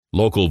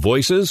Local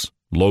voices,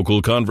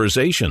 local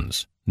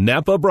conversations.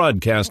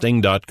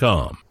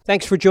 NapaBroadcasting.com.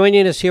 Thanks for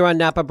joining us here on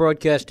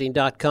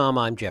NapaBroadcasting.com.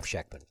 I'm Jeff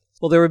Schechtman.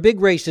 Well, there are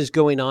big races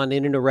going on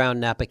in and around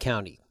Napa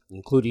County,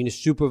 including a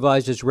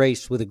supervisor's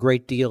race with a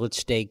great deal at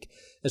stake,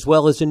 as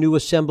well as a new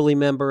assembly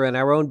member and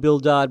our own Bill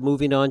Dodd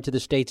moving on to the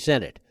state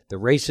senate. The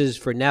races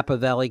for Napa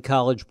Valley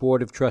College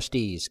Board of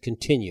Trustees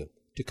continue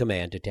to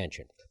command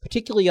attention,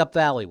 particularly Up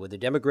Valley, where the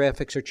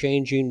demographics are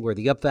changing, where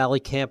the Up Valley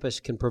campus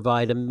can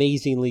provide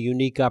amazingly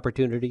unique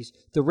opportunities.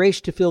 The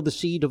race to fill the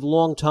seat of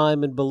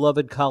longtime and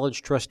beloved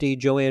college trustee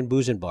Joanne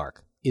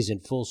Busenbark is in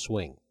full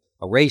swing.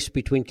 A race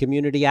between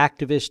community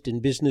activist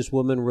and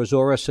businesswoman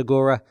Rosora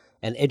Segura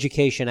and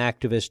education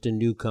activist and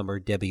newcomer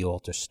Debbie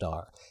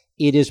Alter-Starr.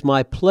 It is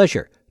my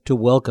pleasure to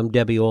welcome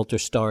Debbie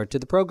Alter-Starr to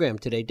the program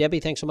today. Debbie,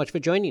 thanks so much for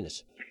joining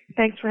us.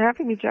 Thanks for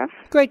having me, Jeff.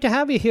 Great to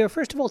have you here.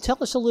 First of all, tell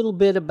us a little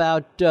bit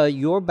about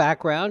your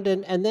background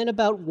and then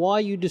about why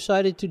you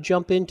decided to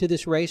jump into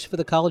this race for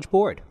the College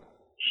Board.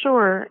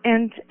 Sure,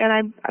 and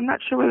I'm not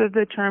sure whether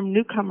the term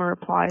newcomer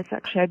applies.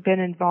 Actually, I've been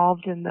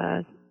involved in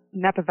the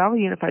Napa Valley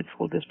Unified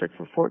School District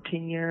for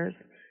 14 years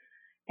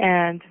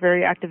and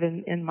very active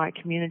in my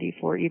community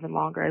for even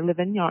longer. I live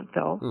in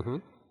Yountville.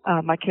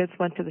 Mm-hmm. My kids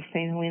went to the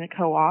St. Helena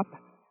Co-op,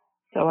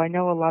 so I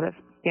know a lot of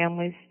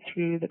families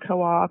through the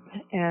co-op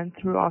and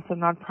through also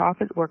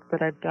nonprofit work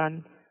that I've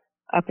done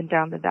up and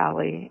down the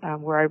valley,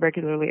 where I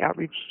regularly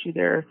outreach to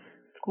their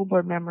school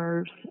board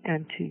members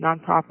and to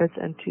nonprofits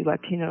and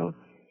to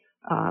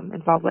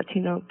involved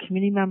Latino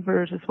community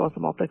members, as well as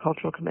the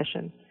Multicultural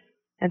Commission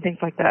and things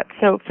like that.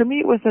 So for me,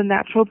 it was a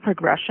natural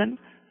progression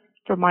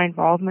for my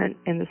involvement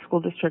in the school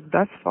district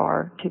thus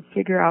far to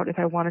figure out if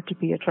I wanted to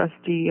be a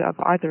trustee of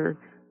either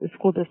the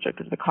school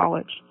district or the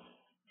college.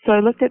 So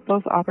I looked at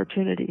both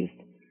opportunities.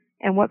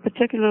 And what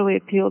particularly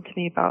appealed to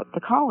me about the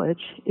college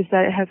is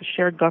that it has a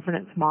shared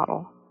governance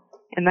model.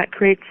 And that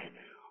creates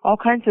all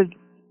kinds of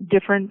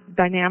different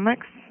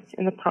dynamics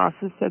in the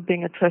process of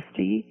being a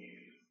trustee.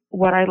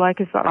 What I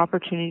like is the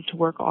opportunity to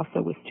work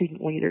also with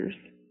student leaders.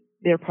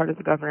 They're part of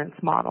the governance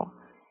model.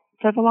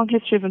 So I have a long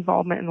history of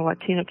involvement in the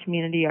Latino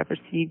community. I've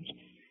received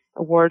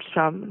awards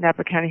from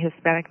Napa County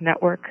Hispanic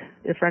Network,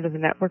 the Friend of the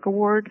Network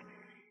Award,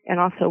 and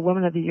also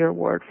Women of the Year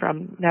Award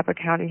from Napa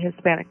County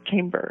Hispanic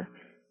Chamber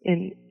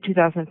in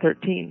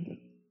 2013.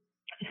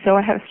 So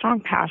I have a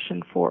strong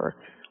passion for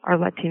our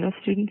Latino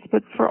students,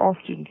 but for all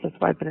students. That's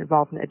why I've been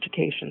involved in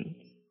education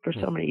for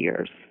so many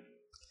years.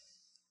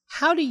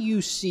 How do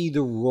you see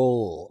the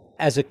role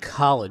as a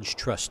college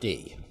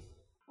trustee?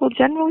 Well,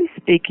 generally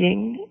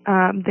speaking,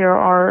 there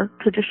are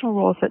traditional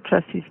roles that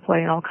trustees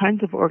play in all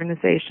kinds of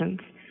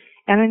organizations.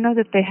 And I know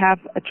that they have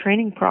a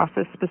training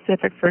process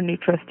specific for new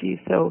trustees.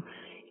 So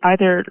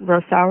either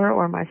Rosauer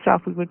or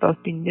myself, we would both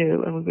be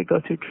new, and we would go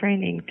through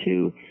training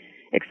to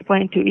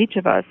explain to each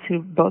of us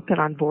who've both been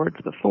on boards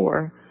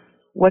before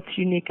what's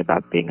unique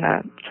about being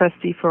a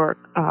trustee for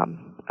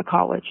a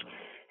college.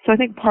 So I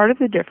think part of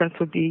the difference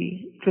would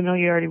be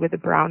familiarity with the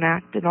Brown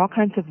Act and all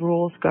kinds of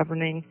rules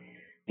governing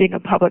being a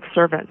public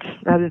servant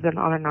rather than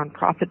on a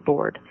nonprofit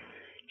board.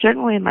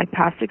 Generally, in my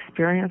past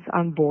experience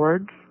on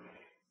boards,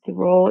 the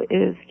role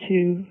is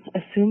to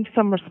assume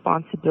some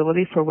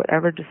responsibility for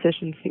whatever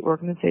decisions the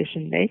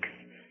organization makes,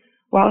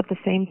 while at the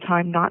same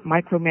time not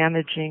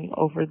micromanaging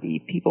over the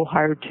people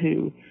hired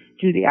to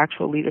do the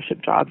actual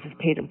leadership jobs as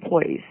paid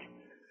employees.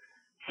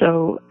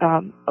 So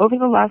over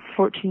the last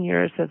 14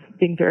 years of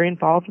being very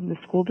involved in the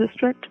school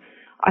district,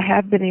 I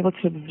have been able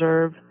to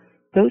observe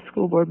those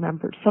school board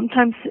members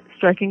sometimes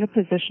striking a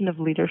position of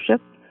leadership,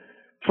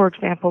 for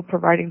example,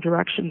 providing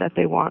direction that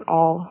they want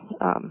all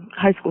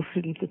high school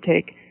students to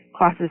take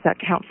classes that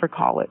count for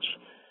college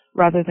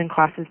rather than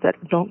classes that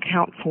don't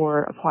count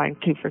for applying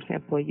to, for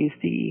example, a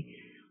UC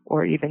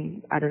or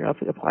even, I don't know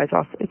if it applies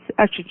also. It's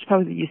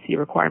probably the UC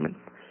requirements.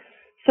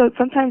 So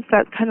sometimes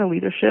that kind of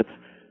leadership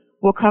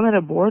will come at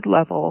a board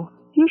level,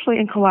 usually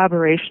in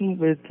collaboration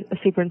with a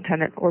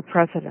superintendent or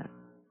president.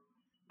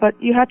 But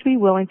you have to be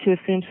willing to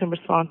assume some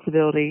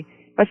responsibility,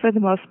 but for the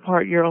most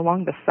part, you're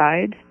along the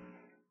side,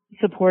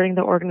 supporting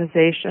the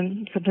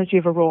organization. Sometimes you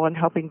have a role in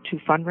helping to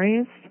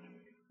fundraise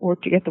or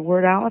to get the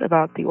word out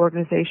about the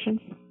organization.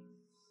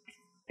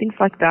 Things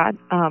like that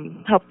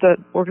help the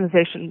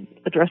organization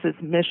address its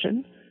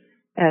mission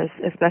as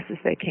best as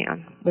they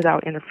can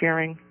without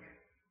interfering,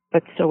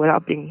 but still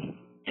without being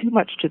too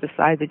much to the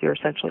side that you're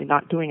essentially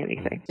not doing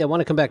anything. I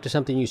want to come back to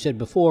something you said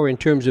before in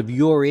terms of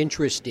your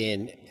interest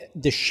in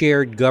the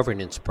shared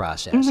governance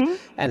process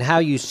and how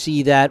you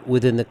see that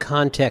within the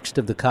context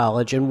of the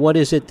college, and what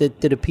is it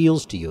that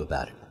appeals to you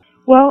about it?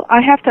 Well,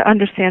 I have to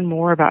understand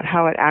more about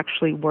how it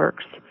actually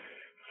works.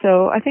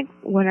 So I think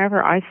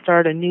whenever I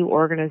start a new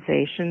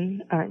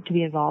organization to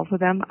be involved with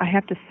them, I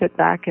have to sit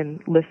back and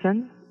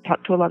listen,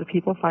 talk to a lot of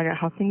people, find out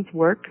how things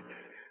work.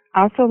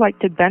 I also like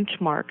to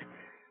benchmark,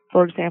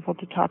 for example,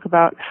 to talk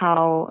about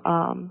how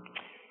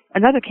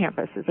another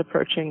campus is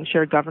approaching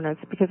shared governance,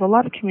 because a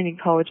lot of community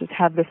colleges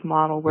have this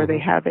model where they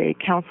have a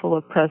council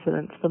of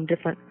presidents from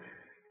different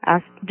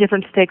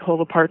different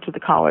stakeholder parts of the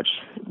college,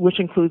 which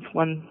includes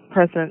one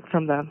president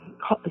from the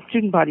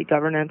student body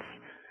governance,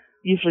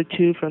 usually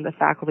two from the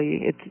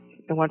faculty,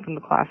 and one from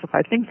the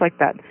classified, things like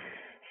that.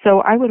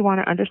 So I would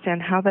want to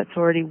understand how that's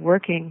already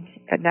working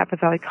at Napa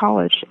Valley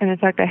College. And in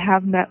fact, I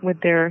have met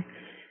with the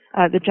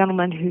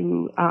gentleman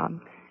who,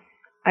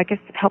 I guess,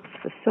 helps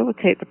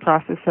facilitate the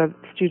process of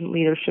student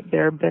leadership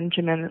there,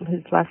 Benjamin.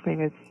 His last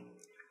name is,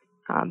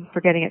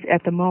 forgetting it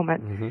at the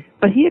moment. Mm-hmm.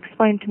 But he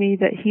explained to me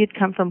that he had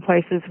come from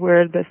places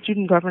where the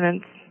student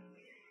governance,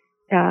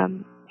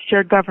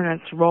 shared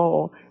governance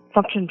role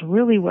functioned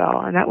really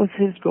well, and that was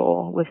his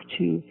goal, was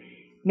to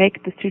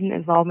make the student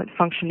involvement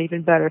function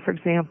even better. For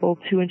example,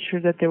 to ensure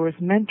that there was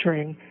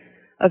mentoring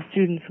of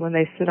students when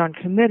they sit on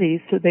committees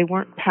so they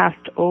weren't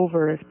passed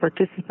over as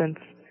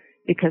participants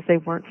because they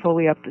weren't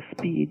fully up to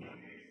speed.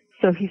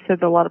 So he said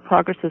that a lot of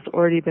progress has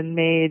already been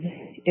made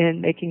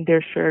in making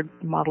their shared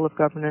model of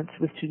governance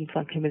with students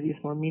on committees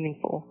more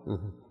meaningful.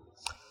 Mm-hmm.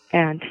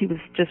 And he was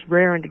just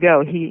raring to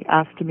go. He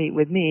asked to meet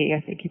with me.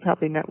 I think he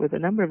probably met with a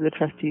number of the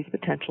trustees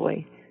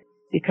potentially,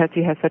 because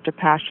he has such a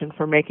passion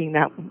for making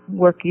that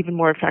work even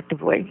more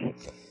effectively.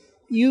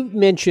 You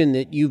mentioned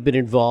that you've been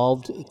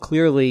involved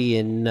clearly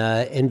in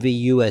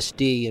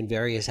NVUSD and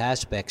various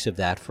aspects of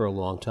that for a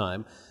long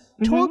time.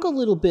 Mm-hmm. Talk a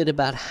little bit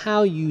about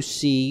how you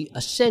see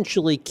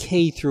essentially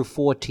K through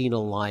 14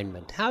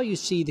 alignment, how you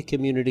see the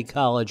community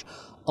college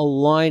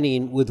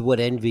aligning with what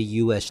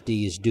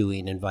NVUSD is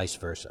doing and vice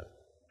versa.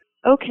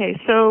 Okay,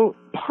 so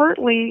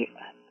partly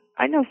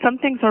I know some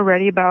things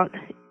already about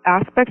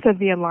aspects of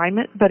the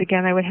alignment, but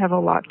again, I would have a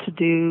lot to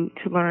do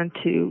to learn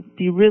to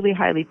be really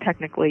highly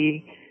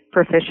technically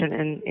proficient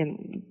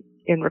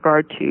in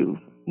regard to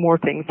more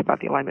things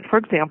about the alignment. For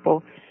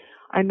example,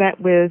 I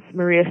met with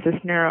Maria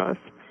Cisneros,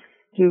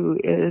 who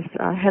is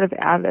head of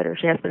AVID, or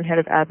she has been head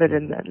of AVID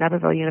in the Napa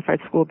Valley Unified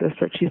School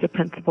District. She's a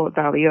principal at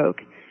Valley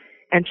Oak.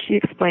 And she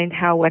explained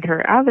how when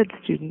her AVID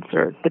students,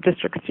 or the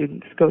district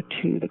students, go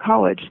to the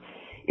college,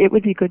 it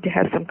would be good to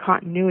have some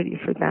continuity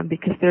for them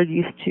because they're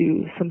used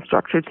to some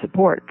structured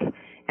support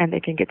and they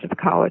can get to the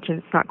college and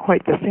it's not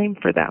quite the same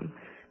for them.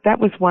 That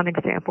was one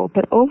example.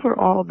 But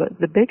overall,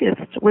 the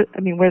biggest, where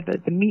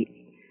the meat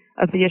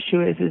of the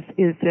issue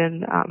is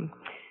in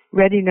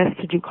readiness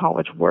to do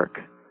college work.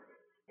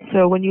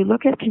 So when you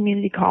look at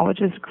community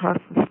colleges across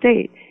the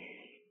state,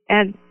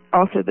 and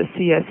also the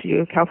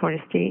CSU, California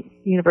State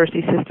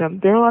University System,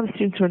 there are a lot of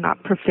students who are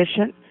not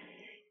proficient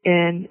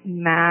in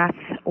math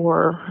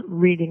or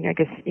reading, I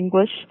guess,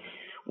 English,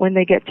 when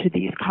they get to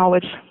these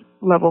college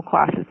level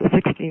classes, the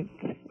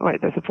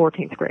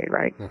 14th grade,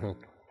 right? Mm-hmm.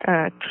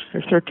 Or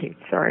 13th,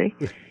 sorry.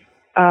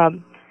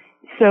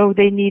 So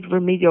they need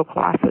remedial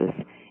classes.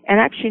 And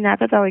actually,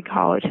 Napa Valley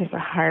College has a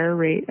higher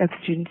rate of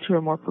students who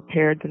are more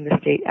prepared than the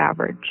state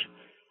average.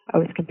 I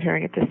was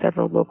comparing it to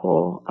several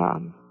local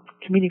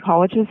community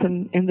colleges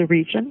in the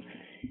region,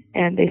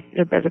 and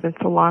they're better than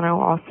Solano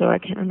also. I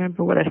can't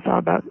remember what I saw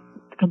about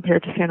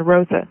compared to Santa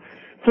Rosa.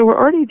 So we're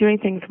already doing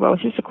things well.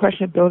 It's just a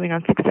question of building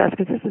on success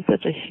because this is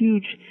such a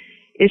huge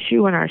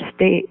issue in our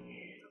state.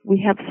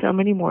 We have so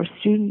many more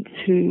students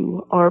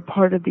who are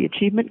part of the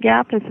achievement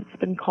gap, as it's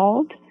been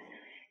called,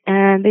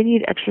 and they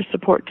need extra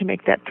support to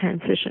make that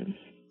transition.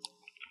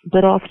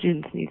 But all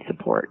students need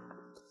support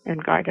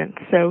and guidance.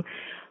 So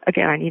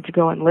again, I need to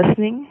go on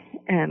listening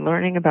and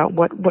learning about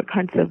what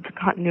kinds of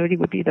continuity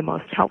would be the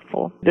most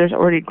helpful. There's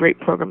already great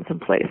programs in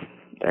place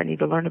that I need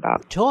to learn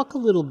about. Talk a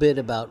little bit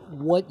about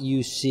what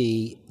you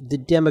see the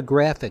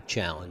demographic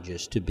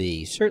challenges to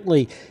be,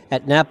 certainly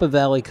at Napa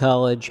Valley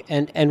College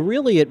and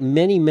really at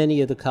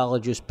many of the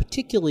colleges,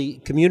 particularly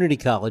community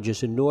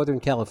colleges in Northern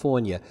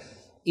California.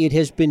 It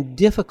has been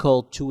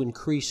difficult to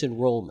increase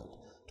enrollment.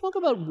 Talk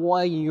about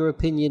why, in your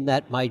opinion,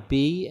 that might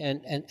be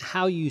and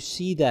how you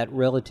see that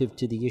relative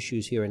to the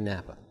issues here in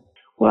Napa.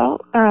 Well,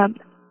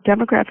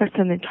 demographics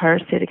in the entire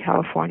state of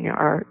California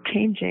are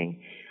changing.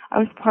 I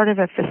was part of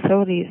a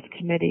facilities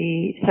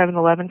committee,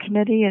 711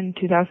 committee in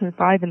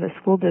 2005 in the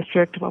school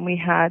district when we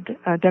had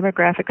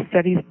demographic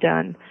studies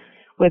done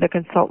with a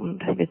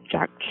consultant, I think it's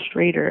Jack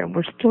Schrader, and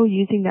we're still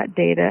using that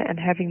data and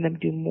having them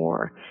do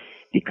more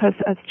because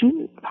a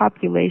student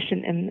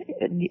population and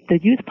the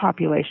youth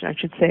population, I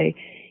should say,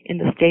 in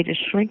the state is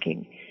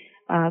shrinking.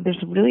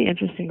 There's a really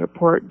interesting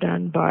report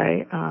done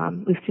by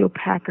Lucille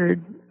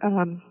Packard,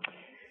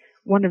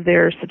 one of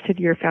their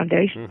subsidiary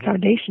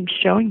foundations,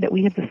 showing that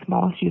we have the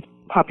smallest youth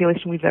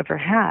population we've ever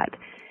had.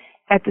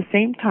 At the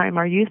same time,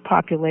 our youth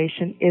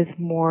population is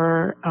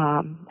more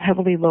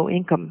heavily low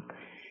income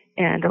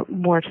and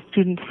more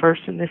students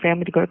first in their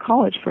family to go to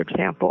college, for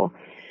example.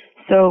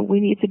 So we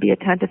need to be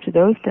attentive to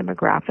those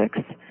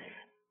demographics.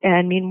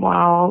 And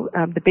meanwhile,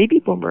 the baby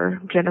boomer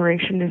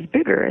generation is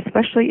bigger,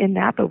 especially in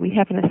Napa. We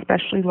have an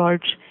especially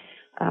large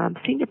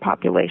senior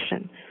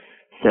population.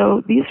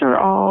 So these are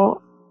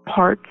all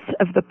parts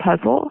of the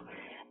puzzle.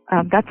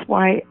 That's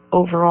why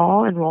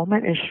overall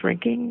enrollment is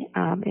shrinking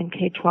in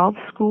K-12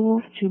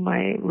 schools, to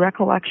my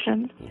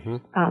recollection.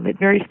 Mm-hmm. It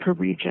varies per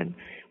region.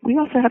 We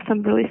also have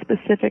some really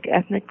specific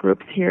ethnic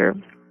groups here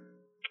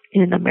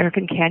In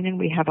American Canyon,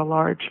 we have a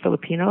large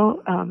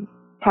Filipino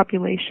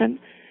population.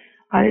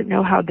 I don't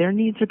know how their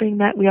needs are being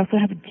met. We also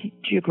have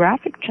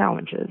geographic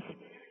challenges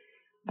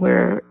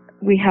where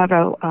we have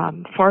a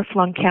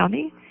far-flung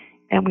county,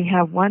 and we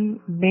have one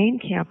main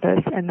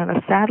campus and then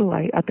a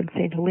satellite up in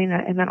St.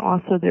 Helena, and then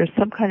also there's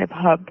some kind of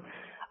hub,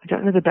 I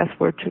don't know the best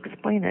word to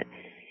explain it,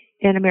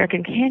 in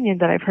American Canyon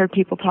that I've heard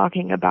people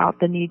talking about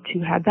the need to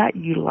have that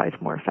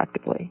utilized more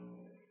effectively.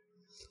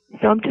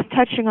 So I'm just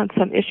touching on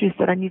some issues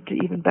that I need to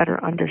even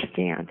better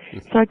understand.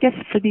 So I guess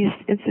for these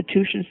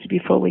institutions to be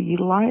fully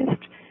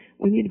utilized,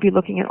 we need to be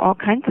looking at all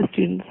kinds of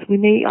students. We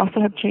may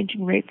also have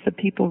changing rates of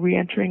people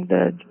reentering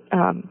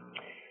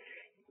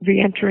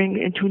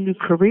into new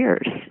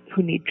careers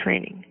who need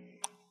training.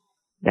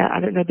 That I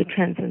don't know the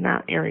trends in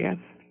that area.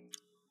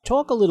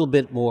 Talk a little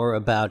bit more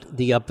about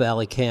the Up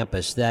Valley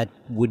campus. That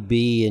would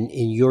be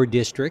in your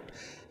district,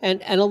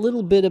 and a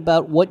little bit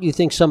about what you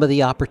think some of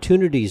the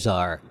opportunities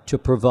are to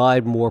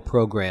provide more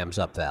programs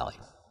Up Valley.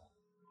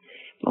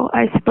 Well,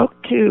 I spoke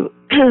to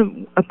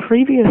a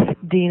previous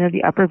dean of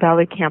the Upper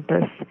Valley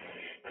campus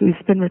who's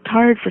been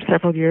retired for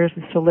several years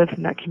and still lives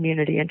in that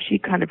community, and she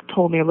kind of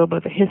told me a little bit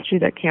of the history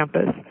of that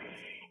campus.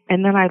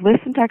 And then I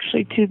listened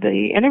actually to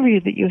the interview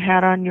that you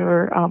had on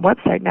your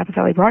website, Napa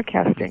Valley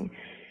Broadcasting,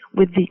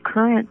 with the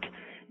current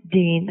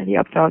dean of the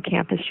Up Valley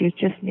campus. She was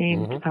just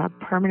named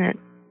permanent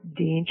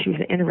dean. She was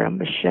an interim,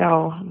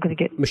 Michelle. I'm going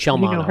to get Michelle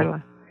Mono. You know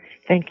her.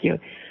 Thank you.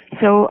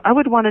 So I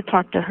would want to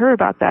talk to her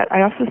about that.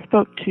 I also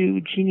spoke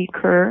to Jeannie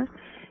Kerr,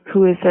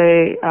 who is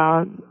a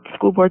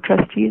school board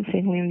trustee in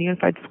St. Helena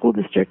Unified School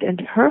District,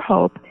 and her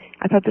hope,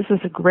 I thought this was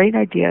a great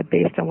idea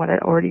based on what I'd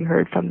already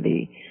heard from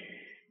the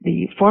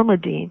former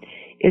dean,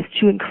 is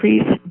to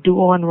increase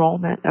dual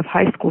enrollment of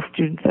high school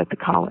students at the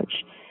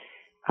college.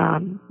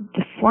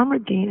 The former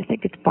dean, I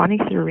think it's Bonnie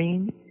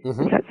Serene, does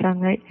that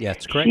sound right? Yeah,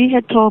 that's correct. She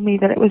had told me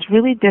that it was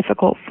really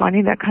difficult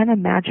finding that kind of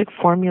magic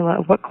formula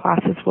of what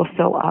classes will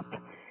fill up.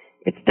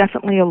 It's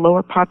definitely a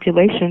lower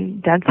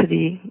population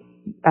density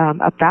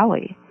Up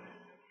Valley.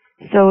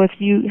 So if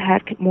you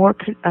had more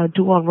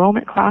dual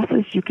enrollment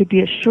classes, you could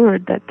be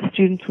assured that the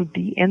students would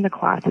be in the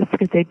classes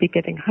because they'd be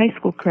getting high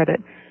school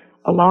credit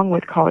along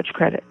with college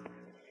credit.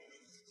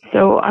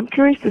 So I'm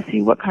curious to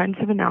see what kinds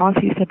of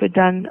analyses have been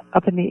done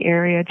up in the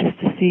area just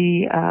to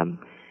see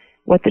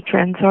what the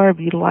trends are of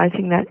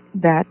utilizing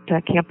that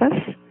campus.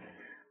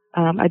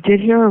 I did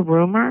hear a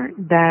rumor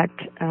that,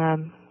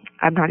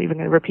 I'm not even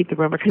going to repeat the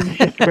rumor because it's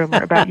just a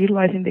rumor, about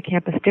utilizing the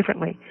campus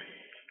differently.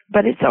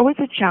 But it's always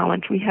a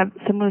challenge. We have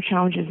similar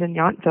challenges in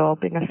Yountville,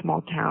 being a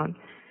small town,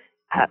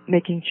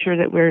 making sure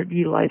that we're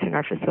utilizing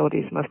our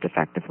facilities most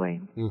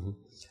effectively.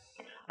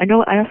 I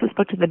know I also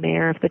spoke to the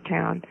mayor of the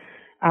town,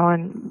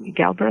 Alan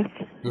Galbraith.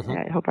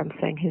 I hope I'm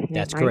saying his name right.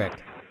 That's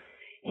correct.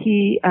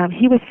 He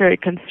was very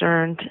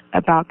concerned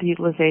about the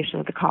utilization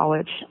of the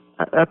college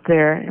up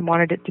there and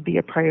wanted it to be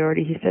a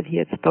priority. He said he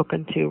had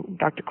spoken to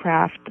Dr.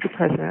 Kraft, the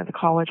president of the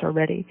college,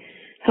 already.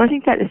 So I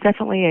think that is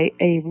definitely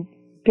a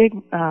big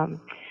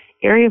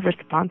area of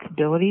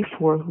responsibility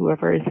for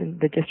whoever is in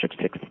the District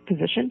 6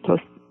 position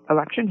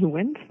post-election, who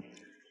wins,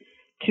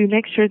 to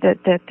make sure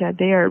that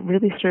they are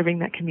really serving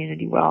that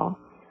community well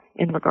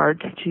in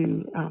regards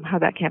to how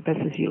that campus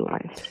is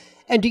utilized.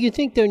 And do you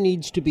think there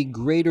needs to be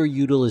greater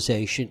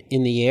utilization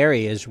in the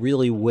areas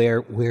really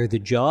where the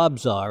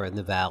jobs are in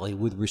the valley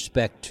with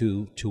respect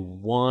to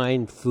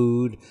wine,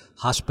 food,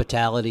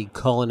 hospitality,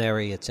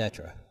 culinary,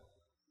 etc.?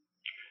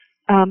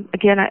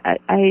 Again,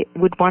 I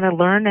would want to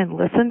learn and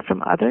listen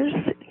from others.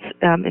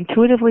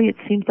 Intuitively, it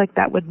seems like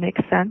that would make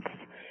sense.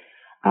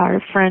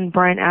 Our friend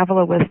Brian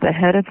Avila was the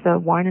head of the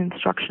wine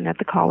instruction at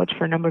the college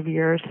for a number of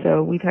years,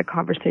 so we've had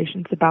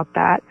conversations about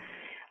that.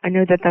 I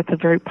know that that's a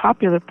very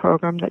popular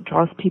program that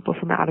draws people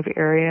from out of the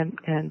area,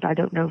 and I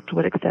don't know to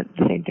what extent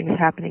the same thing is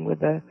happening with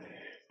the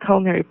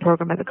culinary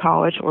program at the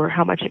college or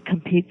how much it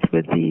competes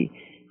with the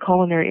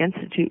Culinary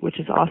Institute, which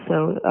is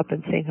also up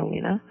in St.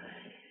 Helena.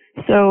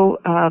 So,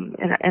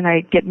 and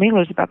I get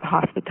mailers about the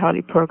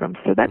hospitality program,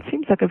 so that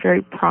seems like a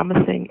very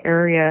promising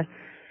area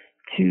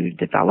to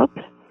develop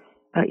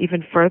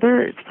even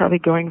further. It's probably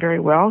going very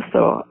well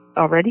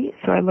already,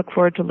 so I look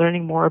forward to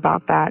learning more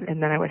about that,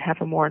 and then I would have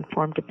a more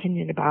informed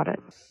opinion about it.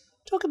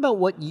 Talk about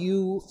what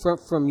you,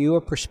 from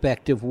your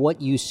perspective,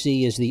 what you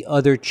see as the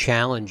other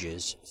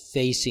challenges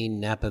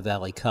facing Napa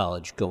Valley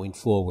College going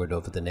forward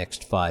over the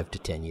next 5 to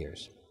 10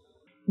 years.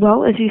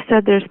 Well, as you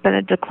said, there's been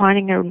a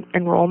declining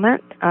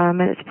enrollment, and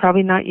it's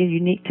probably not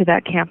unique to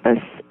that campus.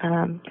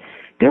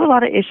 There are a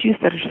lot of issues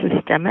that are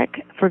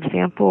systemic. For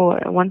example,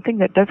 one thing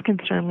that does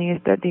concern me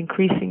is that the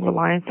increasing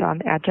reliance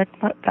on adjunct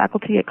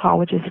faculty at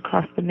colleges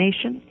across the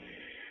nation.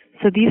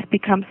 So these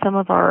become some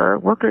of our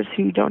workers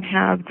who don't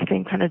have the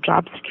same kind of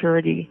job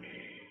security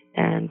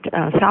and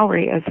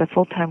salary as a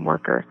full-time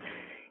worker.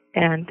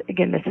 And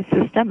again, this is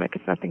systemic.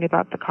 It's nothing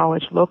about the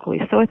college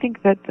locally. So I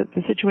think that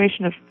the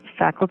situation of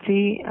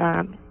faculty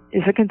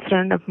is a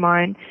concern of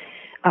mine.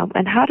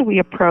 And how do we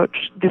approach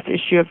this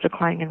issue of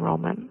declining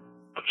enrollment?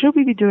 Should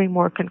we be doing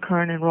more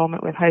concurrent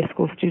enrollment with high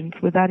school students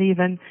without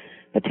even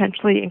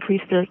potentially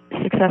increase their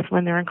success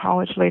when they're in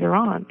college later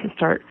on to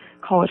start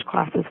college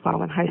classes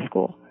while in high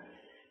school.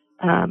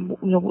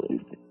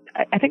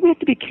 I think we have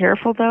to be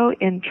careful, though,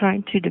 in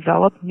trying to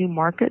develop new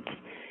markets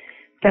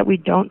that we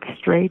don't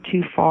stray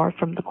too far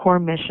from the core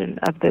mission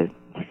of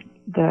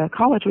the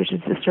college, which is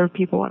to serve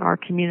people in our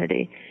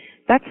community.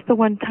 That's the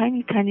one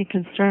tiny, tiny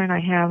concern I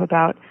have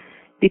about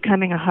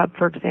becoming a hub,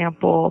 for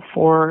example,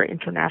 for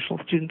international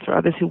students or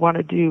others who want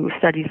to do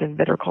studies in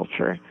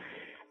viticulture.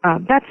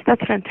 That's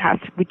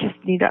fantastic. We just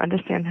need to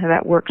understand how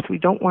that works. We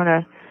don't want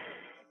to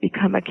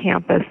become a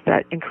campus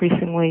that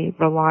increasingly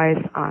relies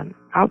on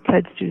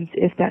outside students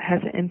if that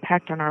has an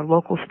impact on our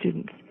local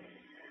students.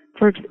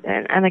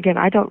 And again,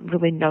 I don't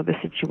really know the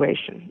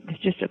situation.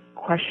 It's just a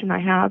question I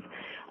have.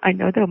 I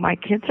know that my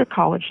kids are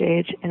college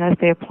age, and as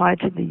they apply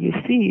to the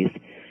UCs,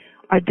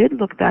 I did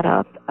look that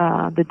up,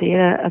 the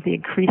data of the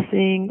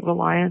increasing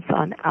reliance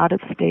on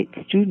out-of-state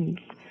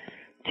students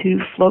to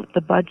float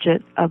the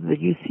budget of the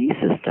UC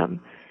system,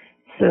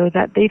 so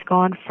that they've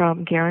gone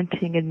from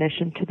guaranteeing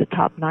admission to the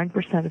top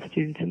 9% of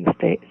students in the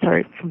state,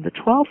 from the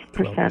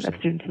 12% of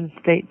students in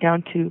the state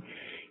down to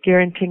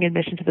guaranteeing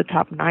admission to the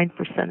top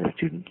 9% of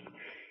students.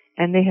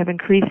 And they have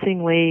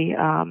increasingly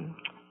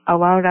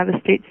allowed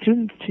out-of-state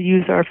students to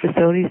use our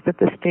facilities that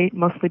the state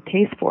mostly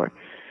pays for.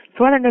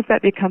 So I don't know if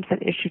that becomes an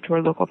issue to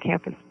our local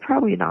campus.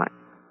 Probably not.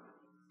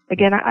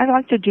 Again, I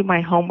like to do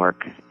my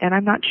homework, and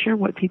I'm not sure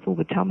what people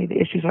would tell me the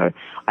issues are.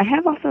 I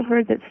have also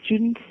heard that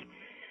students,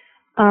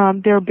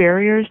 there are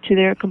barriers to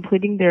their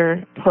completing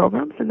their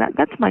programs, and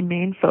that's my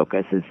main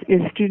focus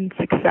is student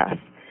success.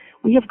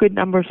 We have good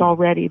numbers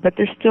already, but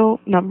there's still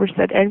numbers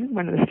that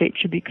everyone in the state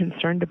should be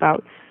concerned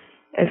about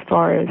as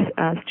far as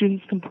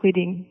students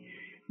completing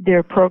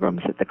their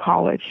programs at the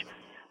college.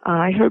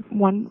 I heard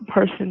one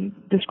person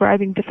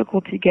describing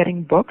difficulty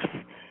getting books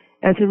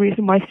as a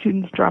reason why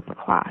students drop a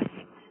class.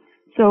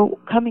 So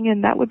coming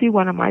in, that would be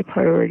one of my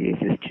priorities,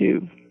 is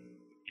to,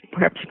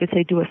 perhaps you could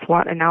say, do a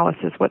SWOT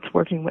analysis. What's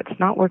working, what's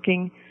not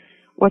working,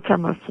 what's our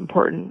most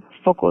important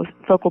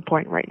focal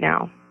point right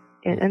now.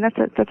 And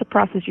that's a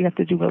process you have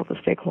to do with the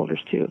stakeholders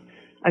to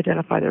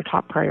identify their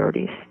top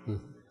priorities.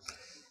 Mm-hmm.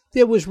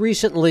 There was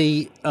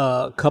recently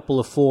a couple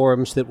of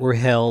forums that were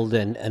held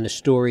and a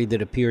story that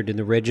appeared in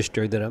the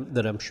Register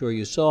that I'm sure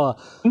you saw,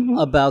 mm-hmm.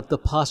 about the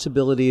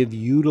possibility of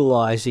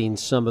utilizing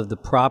some of the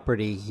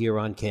property here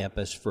on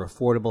campus for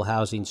affordable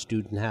housing,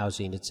 student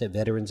housing,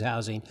 veterans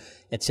housing,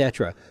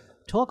 etc.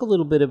 Talk a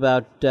little bit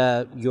about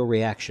your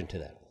reaction to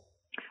that.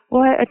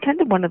 Well, I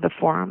attended one of the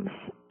forums,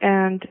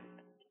 and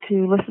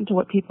to listen to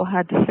what people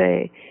had to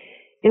say,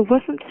 it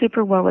wasn't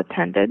super well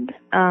attended,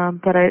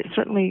 but I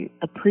certainly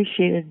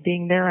appreciated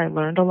being there. I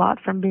learned a lot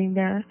from being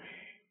there.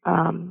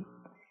 And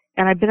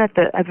I've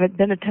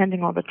been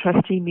attending all the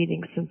trustee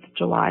meetings since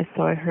July,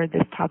 so I heard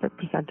this topic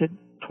presented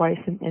twice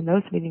in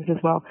those meetings as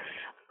well.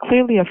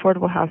 Clearly,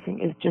 affordable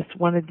housing is just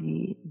one of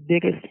the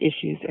biggest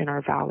issues in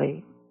our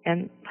valley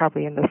and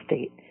probably in the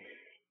state,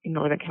 in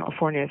Northern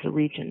California as a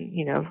region,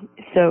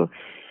 So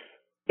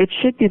the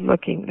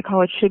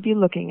college should be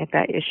looking at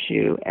that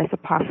issue as a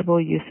possible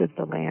use of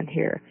the land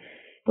here.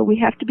 But we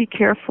have to be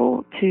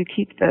careful to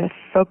keep the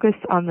focus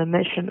on the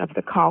mission of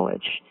the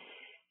college.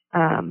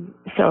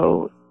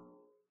 So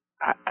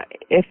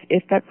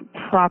if that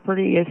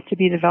property is to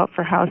be developed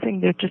for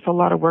housing, there's just a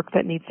lot of work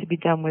that needs to be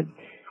done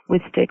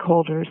with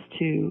stakeholders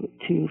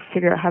to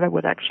figure out how that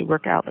would actually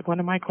work out. Like, one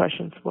of my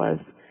questions was,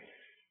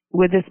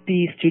 would this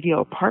be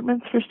studio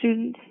apartments for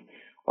students,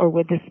 or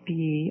would this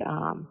be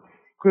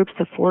groups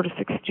of 4 to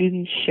 6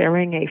 students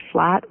sharing a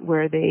flat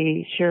where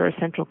they share a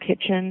central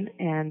kitchen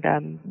and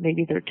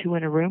maybe there are 2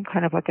 in a room,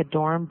 kind of like a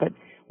dorm, but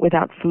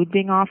without food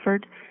being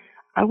offered?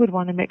 I would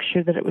want to make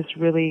sure that it was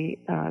really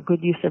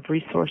good use of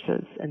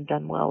resources and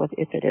done well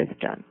if it is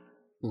done.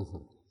 Mm-hmm.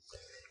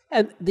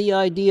 And the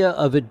idea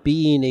of it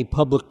being a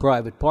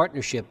public-private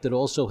partnership that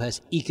also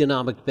has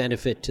economic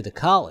benefit to the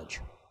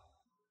college.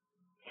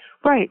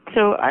 Right.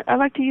 So I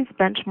like to use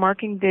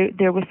benchmarking.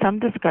 There was some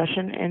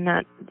discussion in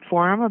that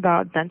forum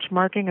about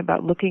benchmarking,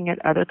 about looking at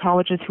other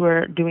colleges who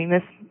are doing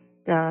this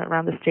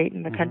around the state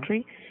and the mm-hmm.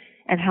 country,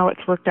 and how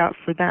it's worked out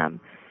for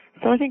them.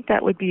 So I think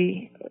that would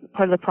be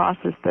part of the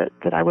process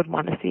that I would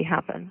want to see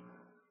happen.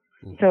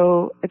 Mm-hmm.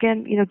 So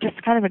again,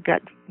 just kind of a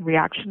gut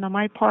reaction on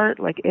my part.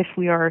 Like, if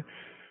we are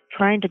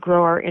trying to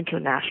grow our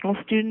international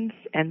students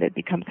and it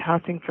becomes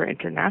housing for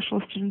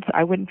international students,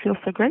 I wouldn't feel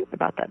so great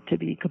about that, to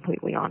be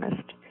completely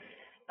honest.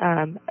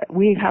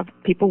 We have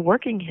people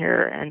working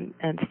here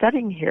and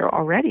studying here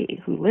already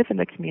who live in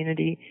the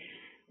community,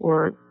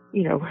 or,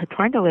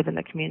 trying to live in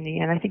the community,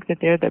 and I think that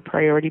they're the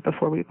priority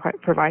before we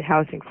provide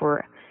housing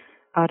for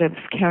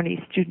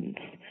out-of-county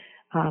students.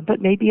 But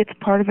maybe it's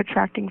part of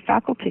attracting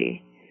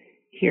faculty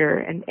here,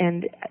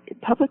 and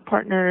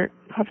public-private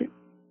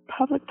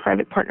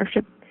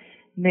partnership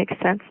makes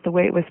sense the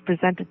way it was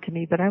presented to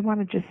me, but I want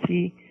to just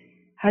see,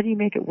 how do you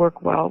make it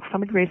work well?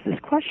 Somebody raised this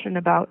question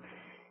about,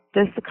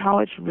 does the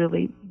college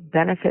really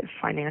benefit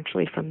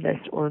financially from this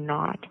or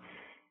not?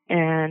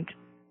 And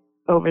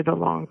over the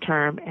long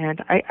term. And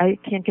I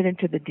can't get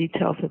into the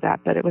details of that,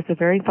 but it was a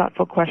very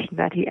thoughtful question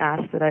that he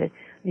asked that I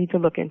need to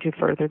look into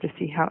further to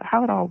see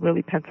how it all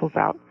really pencils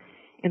out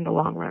in the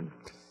long run.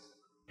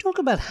 Talk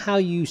about how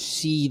you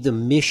see the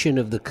mission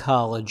of the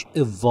college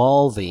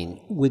evolving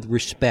with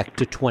respect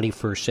to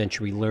 21st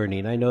century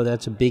learning. I know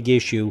that's a big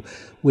issue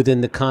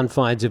within the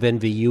confines of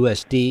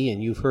NVUSD,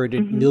 and you've heard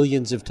it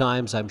millions of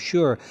times, I'm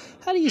sure.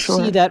 How do you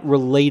see that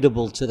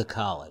relatable to the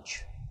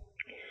college?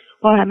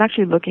 Well, I'm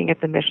actually looking at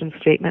the mission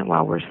statement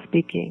while we're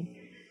speaking.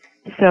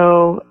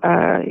 So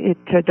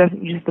it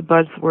doesn't use the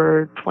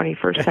buzzword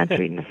 21st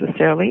century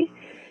necessarily.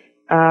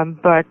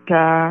 But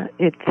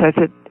it says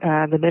that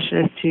the mission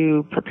is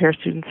to prepare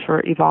students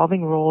for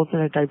evolving roles in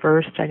a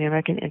diverse,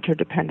 dynamic, and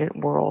interdependent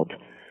world.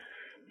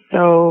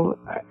 So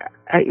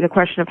the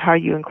question of how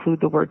you include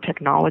the word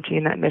technology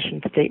in that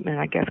mission statement,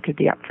 I guess, could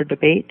be up for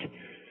debate.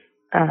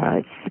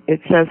 It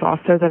says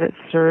also that it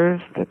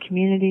serves the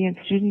community and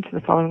students in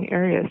the following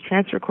areas: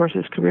 transfer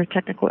courses, career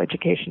technical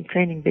education,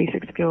 training,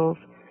 basic skills.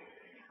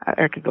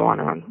 I could go on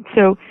and on.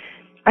 So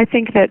I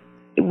think that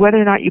whether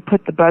or not you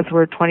put the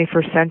buzzword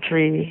 21st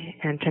century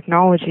and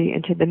technology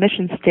into the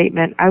mission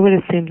statement, I would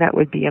assume that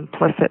would be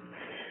implicit.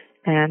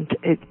 And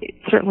it's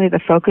certainly the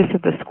focus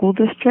of the school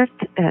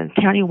district, and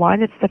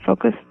countywide it's the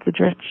focus, the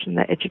direction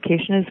that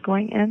education is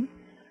going in.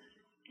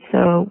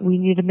 So we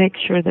need to make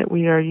sure that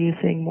we are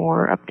using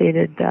more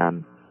updated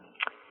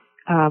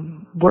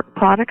work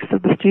products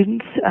of the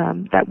students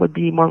that would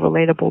be more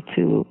relatable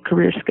to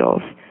career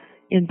skills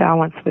in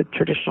balance with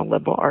traditional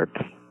liberal arts.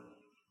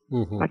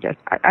 I guess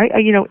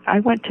I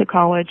went to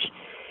college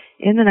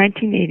in the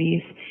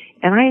 1980s,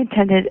 and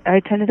I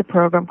attended a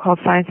program called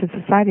Science and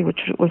Society, which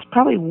was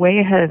probably way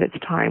ahead of its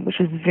time, which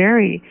is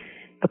very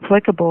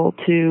applicable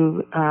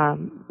to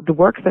the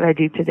work that I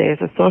do today as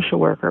a social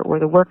worker, or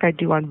the work I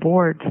do on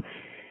boards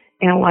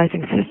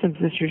analyzing systems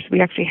issues.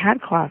 We actually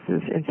had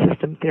classes in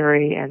system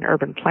theory and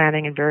urban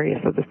planning and various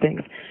other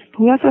things.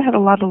 But we also had a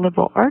lot of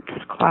liberal arts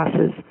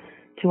classes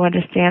to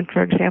understand,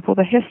 for example,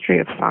 the history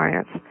of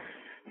science.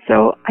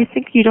 So I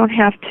think you don't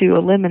have to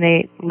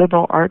eliminate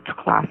liberal arts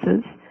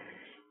classes,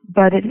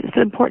 but it's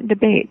an important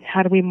debate.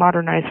 How do we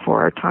modernize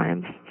for our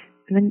times?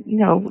 And then,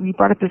 you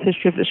brought up this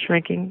issue of the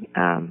shrinking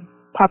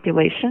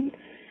population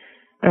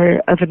or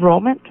of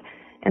enrollment.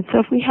 And so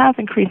if we have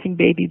increasing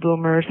baby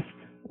boomers,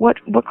 what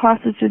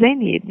classes do they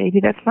need? Maybe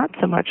that's not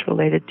so much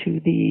related to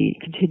the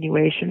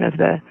continuation of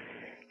the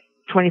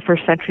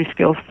 21st century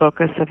skills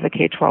focus of the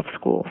K-12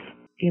 schools.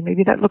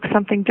 Maybe that looks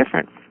something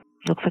different.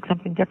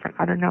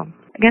 I don't know.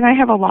 Again, I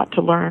have a lot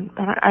to learn.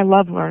 I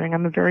love learning.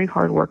 I'm a very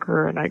hard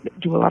worker, and I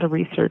do a lot of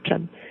research.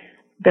 I'm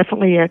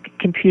definitely a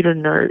computer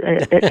nerd,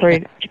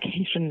 an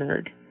education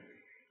nerd.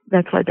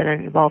 That's why I've been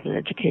involved in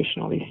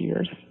education all these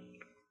years.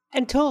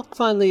 And talk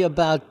finally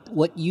about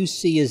what you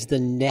see as the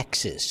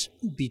nexus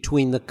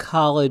between the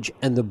college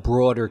and the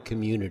broader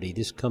community.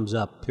 This comes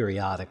up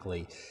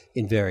periodically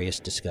in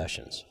various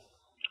discussions.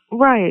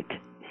 Right.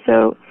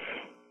 So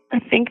I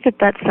think that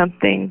that's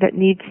something that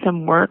needs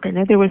some work. I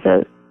know there was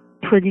a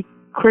pretty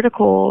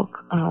critical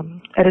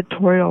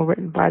editorial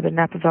written by the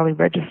Napa Valley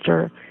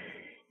Register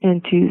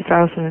in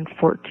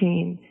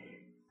 2014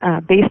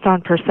 based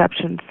on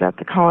perceptions that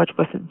the college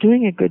wasn't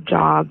doing a good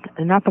job,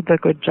 enough of a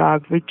good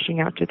job reaching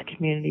out to the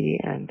community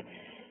and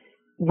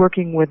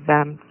working with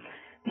them.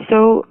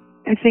 So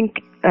I think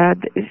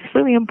it's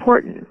really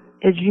important,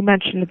 as you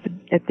mentioned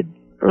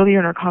earlier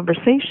in our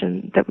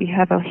conversation, that we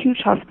have a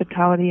huge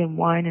hospitality and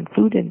wine and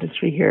food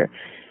industry here.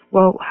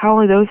 Well, how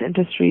are those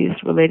industries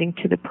relating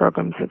to the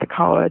programs at the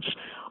college?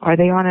 Are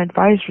they on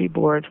advisory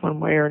boards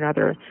one way or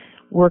another,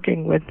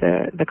 working with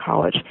the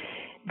college?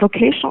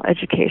 Vocational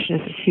education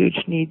is a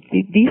huge need.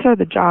 These are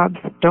the jobs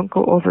that don't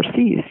go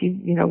overseas.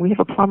 We have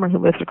a plumber who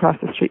lives across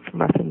the street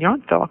from us in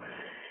Yountville,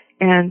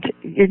 and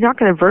you're not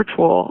going to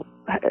virtual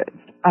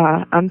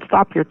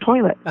unstop your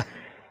toilet.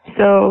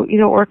 So,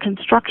 or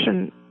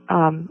construction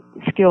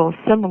skills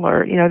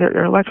similar.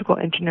 There are electrical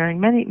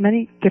engineering,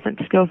 many different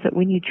skills that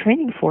we need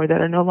training for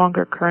that are no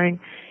longer occurring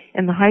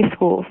in the high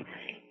schools.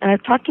 And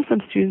I've talked to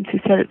some students who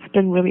said it's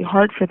been really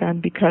hard for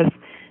them because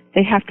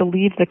they have to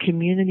leave the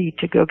community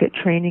to go get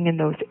training in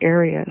those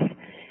areas.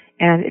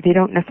 And they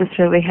don't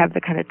necessarily have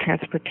the kind of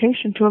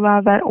transportation to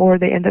allow that, or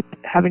they end up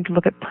having to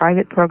look at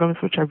private programs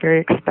which are very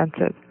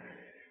expensive.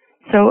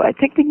 So I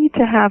think we need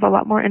to have a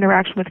lot more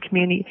interaction with the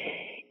community.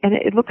 And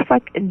it looks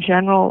like in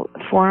general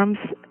forums,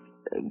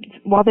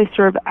 while they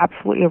serve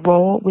absolutely a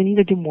role, we need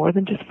to do more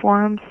than just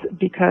forums,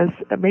 because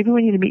maybe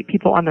we need to meet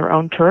people on their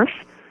own turf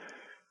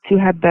to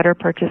have better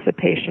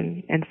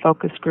participation in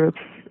focus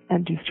groups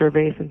and do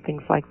surveys and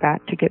things like that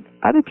to get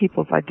other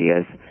people's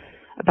ideas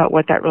about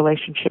what that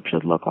relationship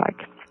should look like.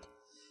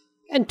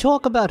 And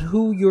talk about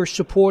who your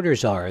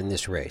supporters are in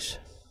this race.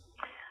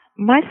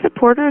 My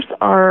supporters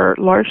are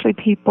largely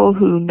people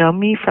who know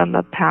me from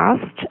the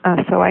past.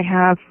 So I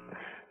have,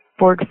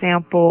 for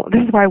example,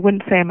 this is why I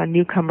wouldn't say I'm a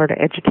newcomer to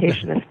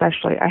education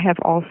especially. I have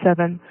all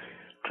 7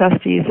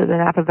 trustees of the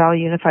Napa Valley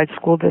Unified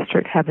School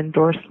District have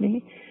endorsed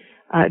me.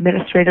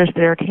 Administrators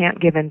there can't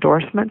give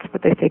endorsements,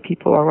 but they say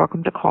people are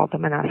welcome to call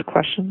them and ask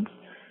questions.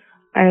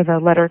 I have a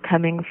letter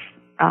coming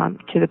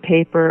to the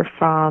paper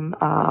from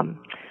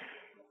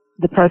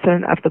the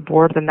president of the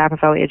board of the Napa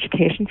Valley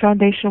Education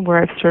Foundation,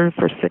 where I've served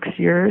for 6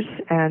 years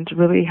and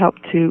really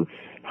helped to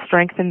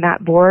strengthen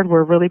that board.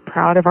 We're really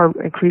proud of our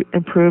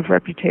improved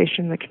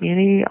reputation in the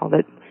community, all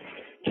the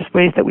just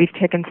ways that we've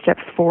taken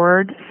steps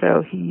forward.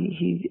 So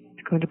he's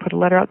going to put a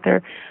letter out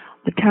there.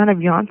 The town of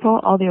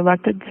Yountville, all the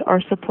electeds are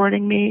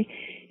supporting me,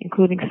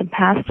 including some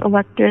past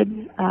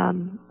elected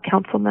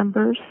council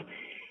members.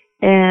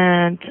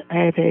 And I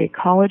have a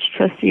college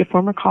trustee, a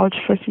former college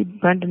trustee,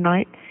 Brenda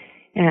Knight,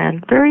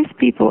 and various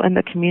people in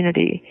the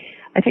community.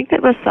 I think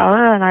that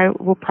Rosara and I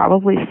will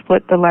probably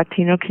split the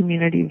Latino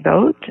community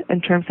vote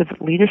in terms of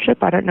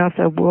leadership. I don't know if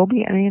there will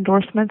be any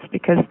endorsements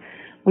because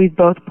we've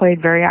both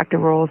played very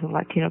active roles in the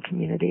Latino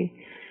community.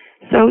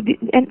 So,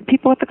 and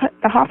people at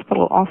the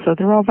hospital also,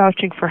 they're all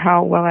vouching for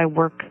how well I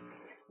work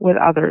with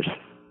others,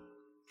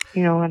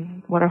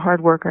 and what a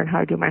hard worker and how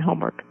I do my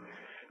homework.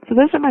 So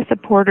those are my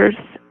supporters.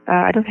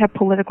 I don't have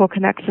political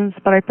connections,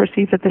 but I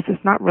perceive that this is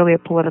not really a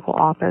political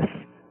office.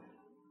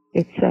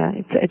 It's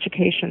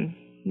education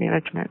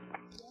management.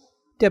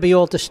 Debbie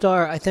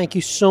Alta-Star, I thank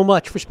you so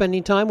much for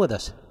spending time with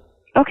us.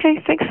 Okay,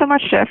 thanks so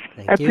much, Jeff.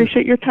 I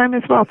appreciate your time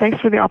as well.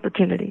 Thanks for the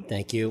opportunity.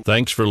 Thank you.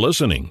 Thanks for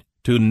listening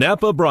to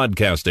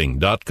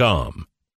NapaBroadcasting.com.